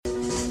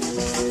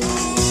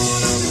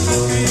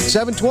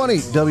720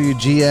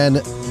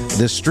 WGN,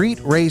 the Street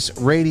Race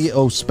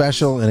Radio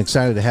Special, and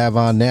excited to have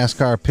on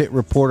NASCAR pit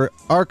reporter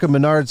Arca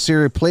Menard,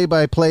 Siri,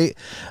 play-by-play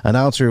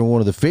announcer, and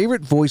one of the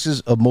favorite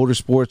voices of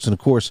motorsports, and of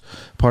course,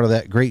 part of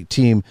that great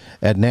team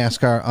at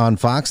NASCAR on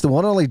Fox, the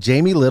one and only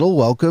Jamie Little.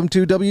 Welcome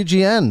to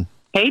WGN.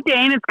 Hey,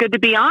 Dane, it's good to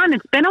be on.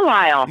 It's been a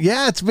while.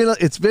 Yeah, it's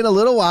been a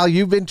little while.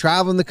 You've been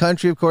traveling the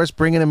country, of course,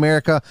 bringing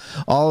America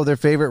all of their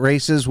favorite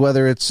races,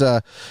 whether it's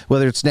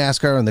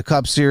NASCAR and the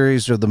Cup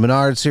Series or the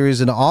Menard Series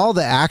and all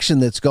the action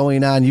that's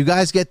going on. You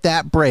guys get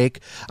that break.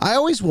 I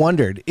always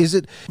wondered, is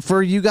it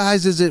for you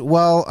guys? Is it,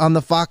 well, on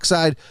the Fox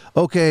side?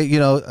 Okay,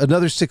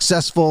 another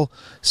successful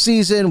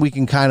season. We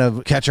can kind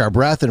of catch our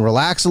breath and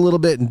relax a little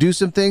bit and do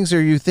some things. Or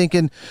are you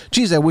thinking,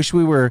 geez, I wish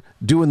we were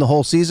doing the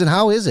whole season?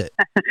 How is it?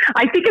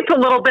 I think it's a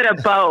little bit of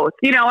both.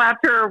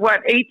 After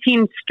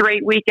 18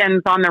 straight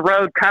weekends on the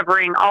road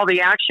covering all the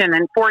action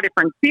in 4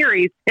 different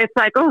series, it's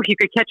like, oh, you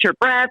could catch your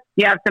breath.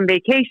 You have some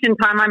vacation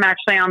time. I'm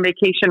actually on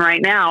vacation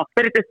right now.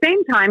 But at the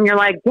same time, you're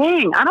like,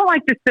 dang, I don't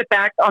like to sit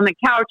back on the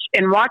couch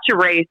and watch a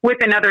race with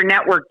another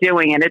network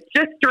doing it. It's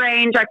just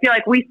strange. I feel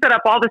like we set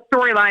up all the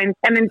storylines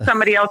and then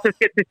somebody else just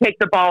gets to take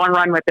the ball and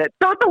run with it.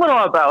 So it's a little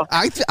of both.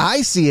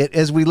 I see it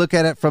as we look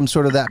at it from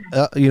sort of that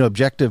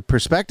objective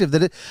perspective,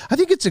 that I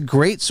think it's a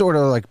great sort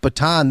of like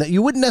baton that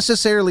you wouldn't necessarily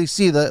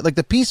see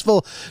the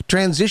peaceful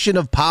transition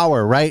of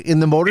power, right, in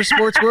the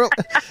motorsports world.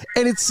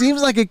 And it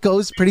seems like it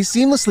goes pretty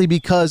seamlessly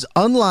because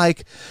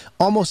unlike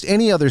almost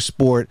any other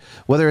sport,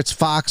 whether it's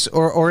Fox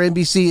or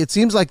NBC, it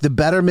seems like the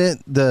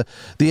betterment, the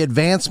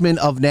advancement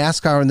of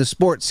NASCAR in the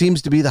sport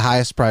seems to be the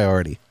highest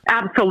priority.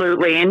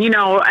 Absolutely. And,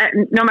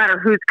 no matter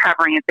who's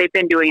covering it, they've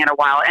been doing it a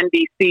while.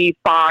 NBC,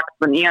 Fox,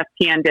 and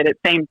ESPN did it,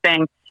 same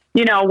thing.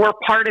 We're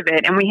part of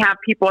it, and we have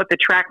people at the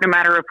track, no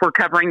matter if we're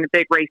covering the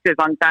big races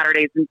on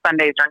Saturdays and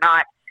Sundays or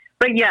not.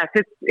 But yes,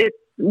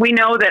 we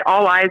know that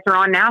all eyes are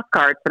on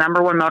NASCAR. It's the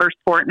number one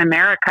motorsport in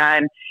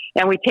America,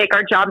 and we take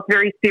our jobs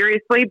very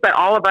seriously. But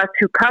all of us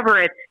who cover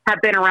it have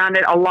been around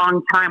it a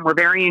long time. We're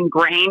very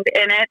ingrained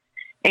in it,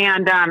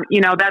 and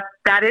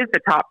that is the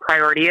top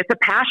priority. It's a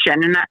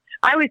passion, and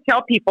I always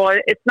tell people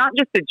it's not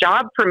just a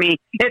job for me;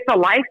 it's a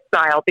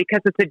lifestyle because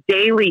it's a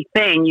daily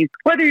thing.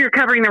 Whether you're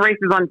covering the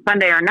races on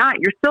Sunday or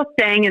not, you're still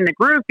staying in the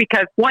groove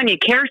because one, you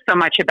care so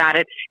much about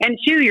it, and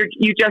two,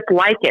 you just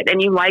like it,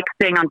 and you like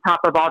staying on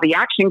top of all the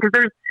action because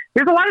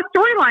there's a lot of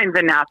storylines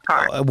in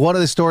NASCAR. One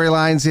of the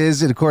storylines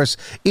is, and of course,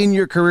 in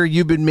your career,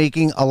 you've been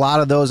making a lot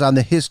of those on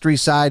the history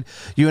side.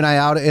 You and I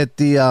out at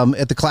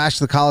the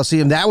Clash of the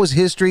Coliseum, that was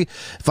history.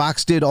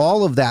 Fox did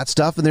all of that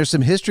stuff, and there's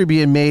some history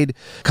being made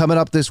coming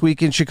up this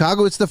week in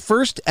Chicago. It's the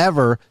first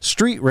ever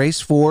street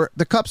race for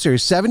the Cup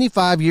Series.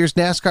 75 years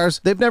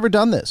they've never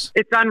done this.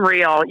 It's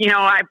unreal.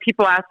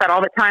 People ask that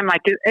all the time,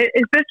 like,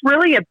 is this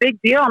really a big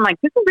deal? I'm like,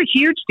 this is a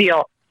huge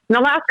deal. In the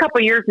last couple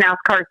of years,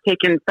 NASCAR has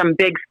taken some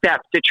big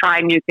steps to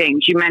try new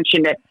things. You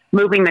mentioned it,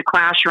 moving the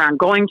Clash around,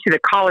 going to the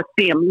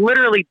Coliseum,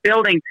 literally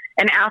building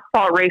an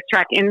asphalt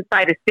racetrack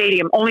inside a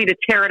stadium only to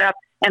tear it up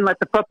and let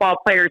the football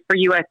players for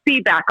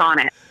USC back on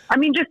it. I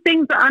mean, just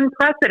things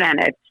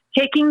unprecedented.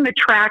 Taking the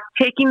track,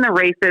 taking the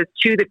races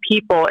to the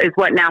people is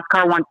what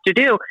NASCAR wants to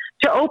do,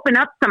 to open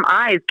up some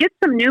eyes, get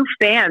some new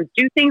fans,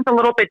 do things a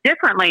little bit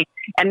differently.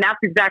 And that's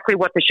exactly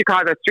what the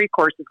Chicago Street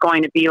Course is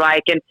going to be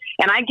like. And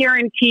I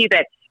guarantee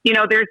that,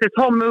 there's this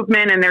whole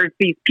movement and there's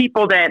these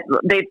people that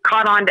they've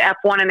caught on to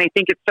F1 and they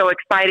think it's so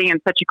exciting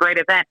and such a great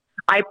event.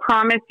 I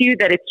promise you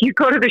that if you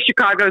go to the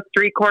Chicago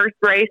Street Course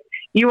race,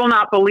 you will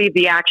not believe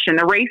the action.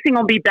 The racing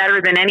will be better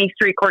than any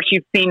street course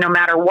you've seen, no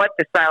matter what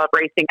the style of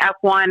racing,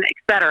 F1,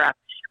 etc.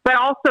 But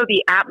also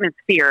the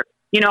atmosphere,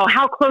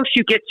 how close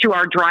you get to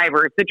our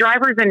drivers. The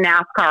drivers in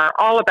NASCAR are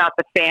all about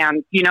the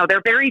fans.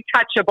 They're very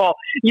touchable.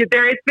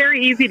 It's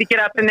very easy to get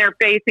up in their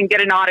face and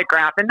get an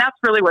autograph. And that's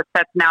really what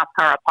sets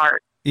NASCAR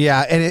apart.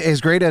 Yeah, and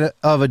as great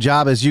of a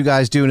job as you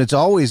guys do, and it's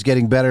always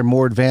getting better,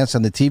 more advanced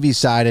on the TV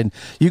side, and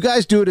you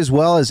guys do it as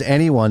well as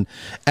anyone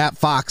at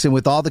Fox, and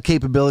with all the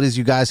capabilities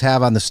you guys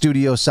have on the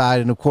studio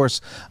side and, of course,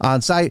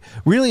 on site,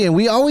 really, and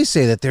we always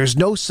say that there's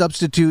no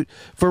substitute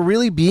for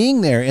really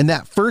being there. And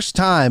that first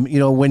time,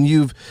 when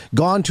you've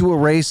gone to a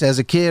race as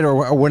a kid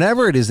or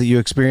whenever it is that you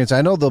experience,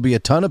 I know there'll be a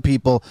ton of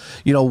people,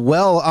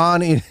 well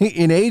on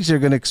in age, they're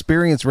going to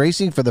experience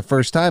racing for the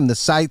first time. The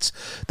sights,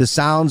 the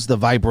sounds, the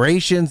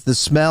vibrations, the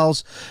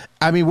smells.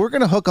 I mean, we're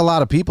going to hook a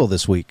lot of people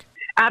this week.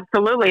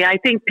 Absolutely. I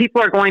think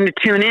people are going to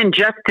tune in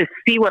just to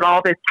see what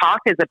all this talk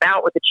is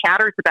about, what the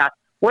chatter's about.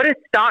 What does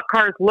stock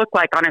cars look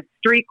like on a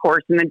street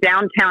course in the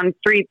downtown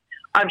streets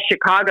of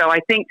Chicago? I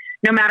think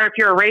no matter if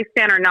you're a race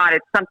fan or not,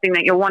 it's something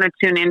that you'll want to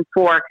tune in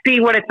for,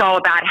 see what it's all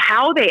about,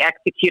 how they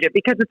execute it,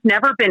 because it's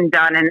never been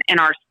done in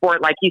our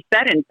sport, like you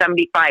said, in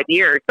 75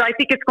 years. So I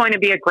think it's going to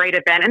be a great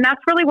event. And that's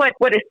really what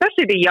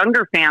especially the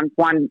younger fans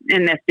want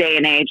in this day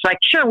and age. Like,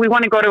 sure, we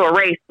want to go to a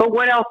race, but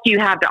what else do you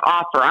have to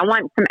offer? I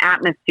want some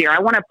atmosphere. I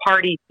want a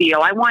party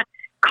feel. I want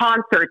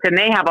concerts, and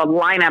they have a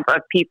lineup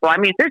of people. I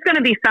mean, there's going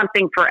to be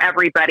something for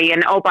everybody.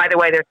 And, oh, by the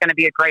way, there's going to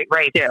be a great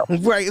race, too.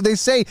 Right. They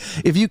say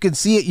if you can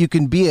see it, you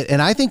can be it.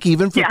 And I think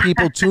even for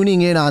people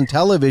tuning in on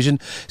television,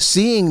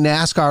 seeing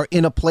NASCAR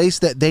in a place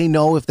that they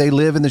know if they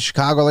live in the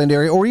Chicagoland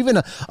area or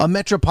even a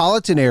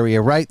metropolitan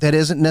area, right, that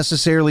hasn't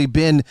necessarily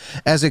been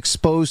as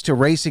exposed to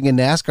racing in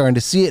NASCAR, and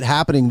to see it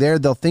happening there,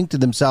 they'll think to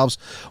themselves,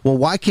 well,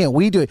 why can't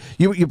we do it?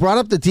 You brought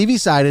up the TV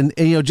side, and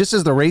you know, just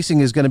as the racing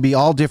is going to be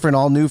all different,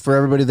 all new for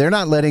everybody, they're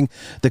not letting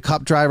the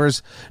Cup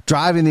drivers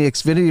driving the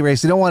Xfinity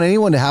race. They don't want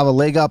anyone to have a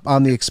leg up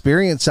on the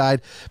experience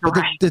side. But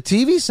the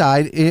TV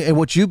side, and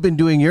what you've been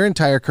doing your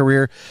entire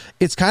career,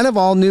 it's kind of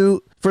all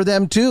new for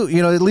them too.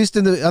 You know, at least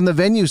on the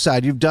venue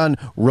side, you've done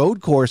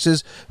road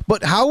courses.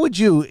 But how would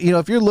you,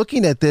 if you're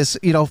looking at this,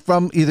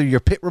 from either your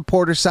pit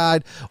reporter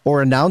side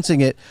or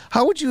announcing it,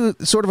 how would you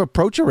sort of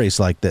approach a race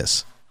like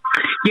this?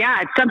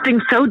 Yeah, it's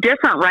something so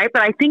different, right?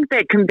 But I think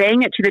that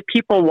conveying it to the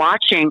people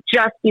watching,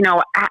 just,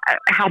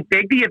 how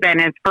big the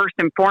event is first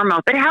and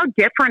foremost, but how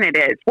different it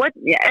is.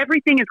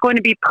 Everything is going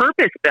to be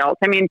purpose-built.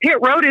 I mean, pit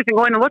road isn't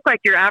going to look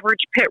like your average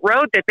pit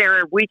road that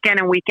they're week in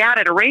and week out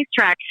at a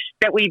racetrack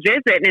that we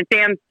visit, and it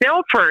stands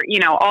still for,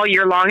 all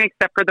year long,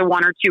 except for the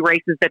one or two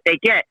races that they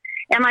get.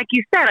 And like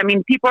you said, I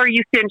mean, people are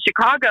used to in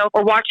Chicago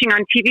or watching on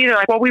TV. They're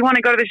like, well, we want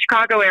to go to the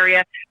Chicago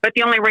area, but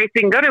the only race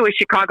we can go to is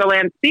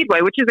Chicagoland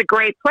Speedway, which is a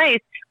great place,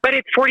 but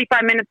it's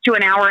 45 minutes to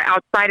an hour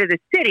outside of the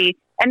city.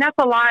 And that's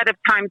a lot of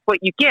times what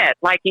you get.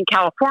 Like in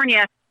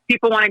California,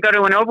 people want to go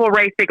to an oval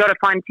race. They go to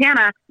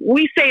Fontana.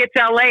 We say it's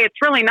LA.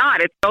 It's really not.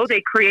 It's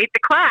they create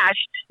the clash,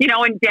 in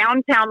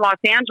downtown Los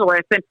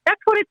Angeles. And that's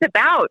what it's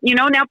about.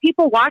 Now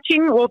people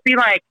watching will be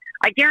like,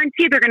 I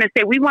guarantee they're going to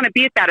say, we want to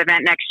be at that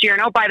event next year.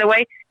 And, oh, by the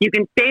way, you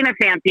can stay in a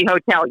fancy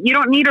hotel. You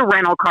don't need a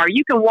rental car.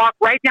 You can walk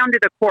right down to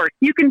the course.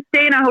 You can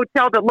stay in a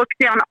hotel that looks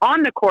down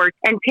on the course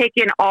and take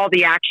in all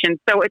the action.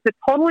 So it's a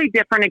totally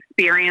different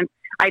experience.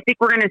 I think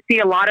we're going to see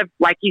a lot of,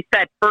 like you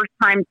said,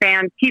 first-time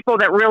fans, people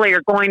that really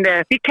are going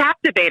to be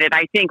captivated,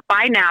 I think,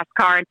 by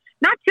NASCAR. And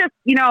not just,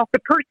 the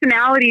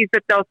personalities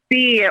that they'll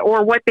see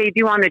or what they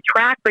do on the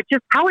track, but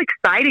just how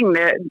exciting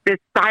this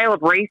style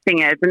of racing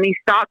is and these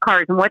stock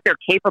cars and what they're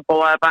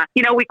capable of.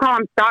 We call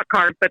them stock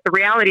cars, but the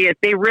reality is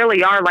they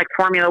really are like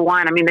Formula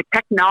One. I mean, the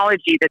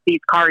technology that these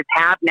cars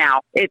have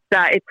now, it's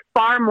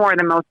far more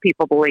than most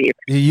people believe.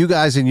 You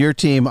guys and your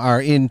team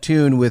are in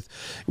tune with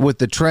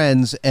the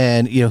trends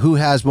and, who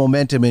has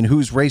momentum and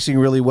who's racing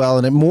really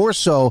well, and more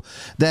so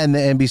than the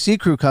NBC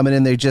crew coming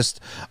in. They just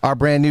are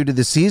brand new to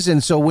the season.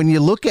 So when you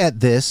look at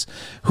this,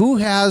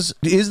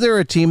 is there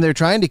a team? They're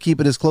trying to keep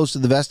it as close to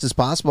the vest as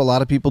possible. A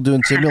lot of people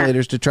doing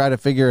simulators to try to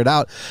figure it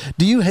out.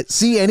 Do you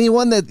see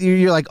anyone that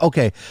you're like,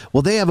 okay,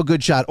 well, they have a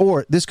good shot,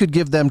 or this could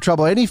give them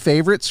trouble? Any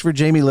favorites for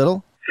Jamie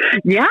Little?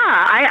 Yeah,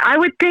 I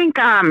would think,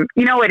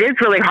 it is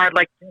really hard.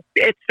 Like,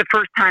 it's the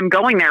first time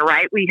going there,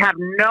 right? We have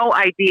no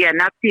idea, and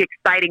that's the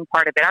exciting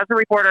part of it. As a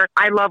reporter,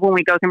 I love when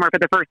we go somewhere for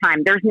the first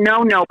time. There's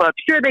no notebook.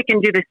 Sure, they can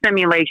do the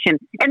simulation,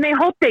 and they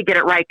hope they get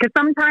it right, because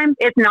sometimes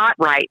it's not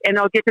right, and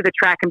they'll get to the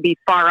track and be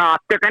far off.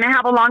 They're going to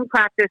have a long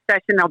practice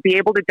session. They'll be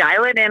able to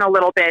dial it in a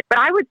little bit. But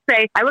I would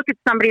say, I look at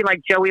somebody like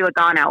Joey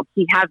Logano.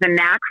 He has a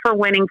knack for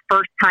winning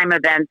first-time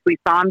events. We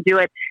saw him do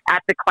it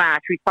at the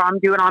Clash. We saw him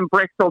do it on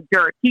Bristol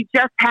Dirt. He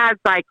just has,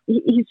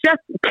 he's just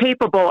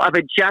capable of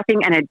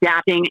adjusting and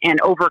adapting and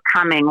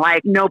overcoming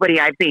like nobody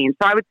I've seen.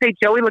 So I would say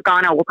Joey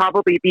Logano will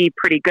probably be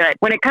pretty good.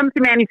 When it comes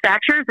to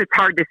manufacturers, it's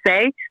hard to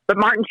say, but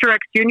Martin Truex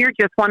Jr.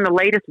 just won the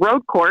latest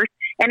road course,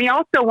 and he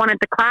also won at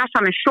the Clash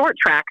on a short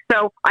track.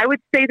 So I would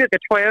say that the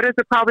Toyotas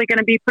are probably going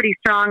to be pretty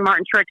strong.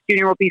 Martin Truex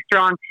Jr. will be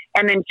strong.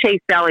 And then Chase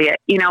Elliott,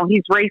 he's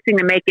racing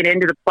to make it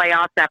into the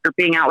playoffs after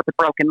being out with a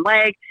broken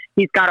leg.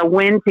 He's got a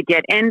win to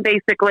get in,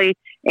 basically.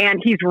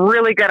 And he's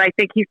really good. I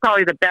think he's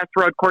probably the best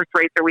road course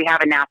racer we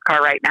have in NASCAR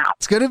right now.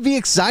 It's going to be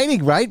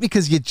exciting, right?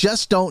 Because you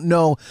just don't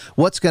know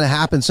what's going to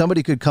happen.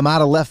 Somebody could come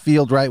out of left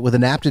field, right, with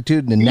an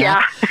aptitude and a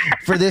knack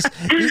for this.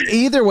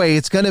 Either way,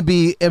 it's going to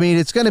be,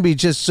 it's going to be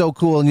just so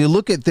cool. And you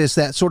look at this,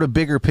 that sort of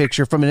bigger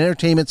picture from an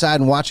entertainment side,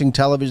 and watching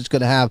television is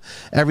going to have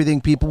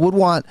everything people would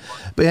want.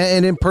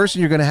 And in person,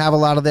 you're going to have a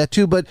lot of that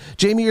too. But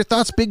Jamie, your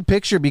thoughts, big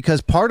picture,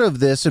 because part of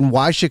this and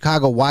why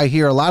Chicago, why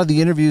here, a lot of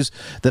the interviews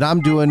that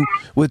I'm doing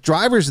with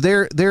drivers,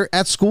 they're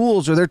at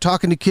schools, or they're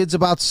talking to kids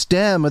about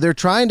STEM, or they're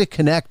trying to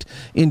connect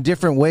in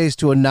different ways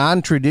to a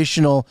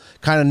non-traditional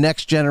kind of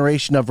next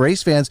generation of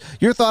race fans.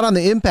 Your thought on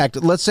the impact?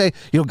 Let's say,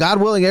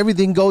 God willing,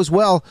 everything goes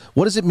well.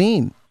 What does it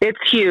mean? It's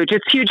huge.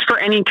 It's huge for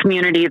any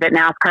community that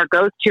NASCAR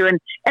goes to.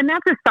 And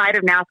that's a side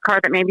of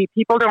NASCAR that maybe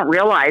people don't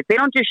realize. They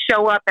don't just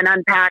show up and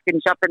unpack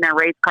and jump in their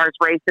race cars,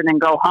 race, and then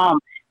go home.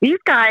 these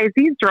guys,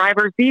 these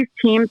drivers, these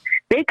teams,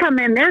 they come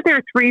in, they're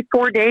there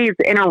 3-4 days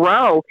in a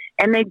row,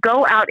 and they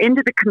go out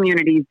into the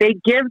communities. They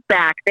give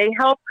back. They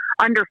help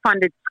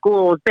underfunded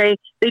schools. They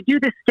do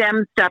the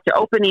STEM stuff to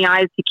open the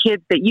eyes to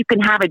kids that you can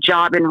have a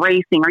job in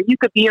racing, or you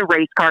could be a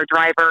race car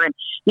driver. And,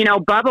 you know,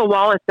 Bubba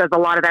Wallace does a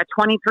lot of that.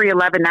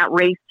 2311, that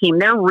race team,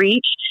 their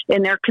reach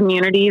in their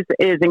communities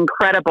is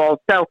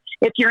incredible. So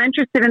if you're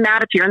interested in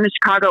that, if you're in the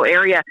Chicago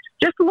area,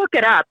 just look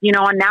it up. You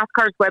know, on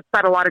NASCAR's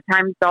website, a lot of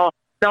times they'll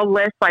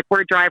list like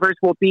where drivers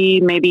will be,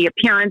 maybe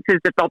appearances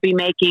that they'll be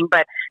making.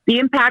 But the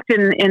impact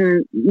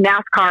in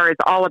NASCAR is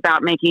all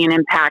about making an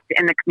impact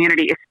in the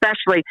community,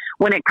 especially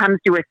when it comes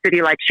to a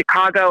city like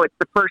Chicago. It's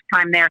the first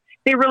time there.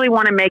 They really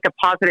want to make a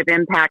positive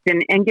impact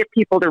and get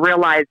people to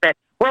realize that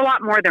we're a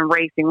lot more than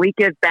racing. We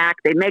give back.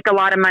 They make a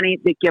lot of money.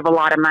 They give a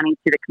lot of money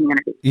to the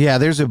community. Yeah,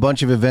 there's a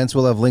bunch of events.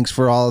 We'll have links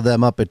for all of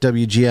them up at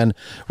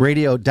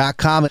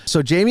WGNradio.com.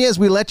 So, Jamie, as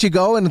we let you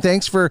go, and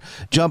thanks for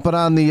jumping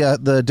on the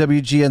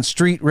WGN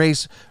Street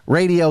Race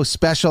Radio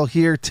special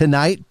here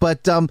tonight.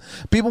 But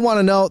people want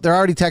to know, they're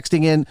already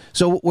texting in.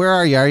 So where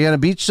are you? Are you on a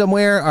beach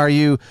somewhere? Are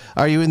you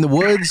in the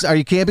woods? Are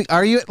you camping?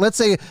 Are you, let's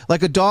say,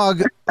 like a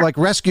dog like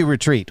rescue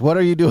retreat? What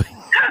are you doing?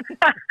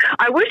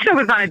 I wish I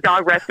was on a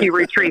dog rescue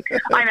retreat.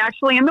 I'm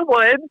actually in the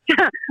woods.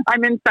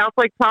 I'm in South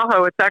Lake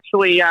Tahoe. It's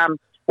actually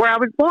where I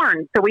was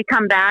born. So we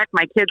come back.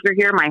 My kids are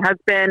here. My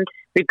husband.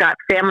 We've got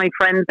family,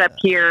 friends up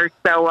here.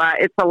 So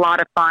it's a lot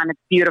of fun. It's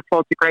beautiful.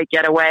 It's a great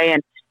getaway.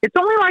 And it's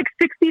only like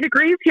 60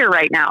 degrees here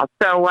right now,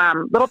 so a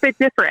little bit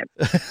different.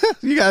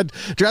 You got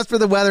dressed for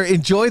the weather.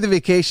 Enjoy the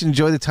vacation.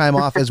 Enjoy the time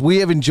off, as we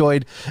have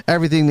enjoyed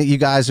everything that you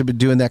guys have been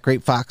doing, that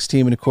great Fox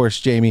team, and, of course,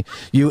 Jamie,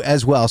 you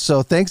as well.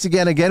 So thanks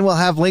again. Again, we'll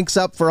have links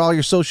up for all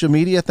your social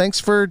media. Thanks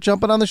for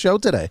jumping on the show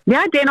today.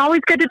 Yeah, Dane, always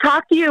good to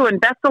talk to you,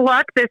 and best of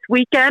luck this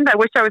weekend. I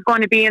wish I was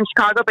going to be in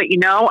Chicago, but, you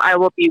know, I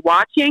will be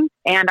watching,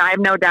 and I have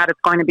no doubt it's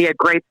going to be a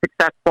great,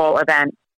 successful event.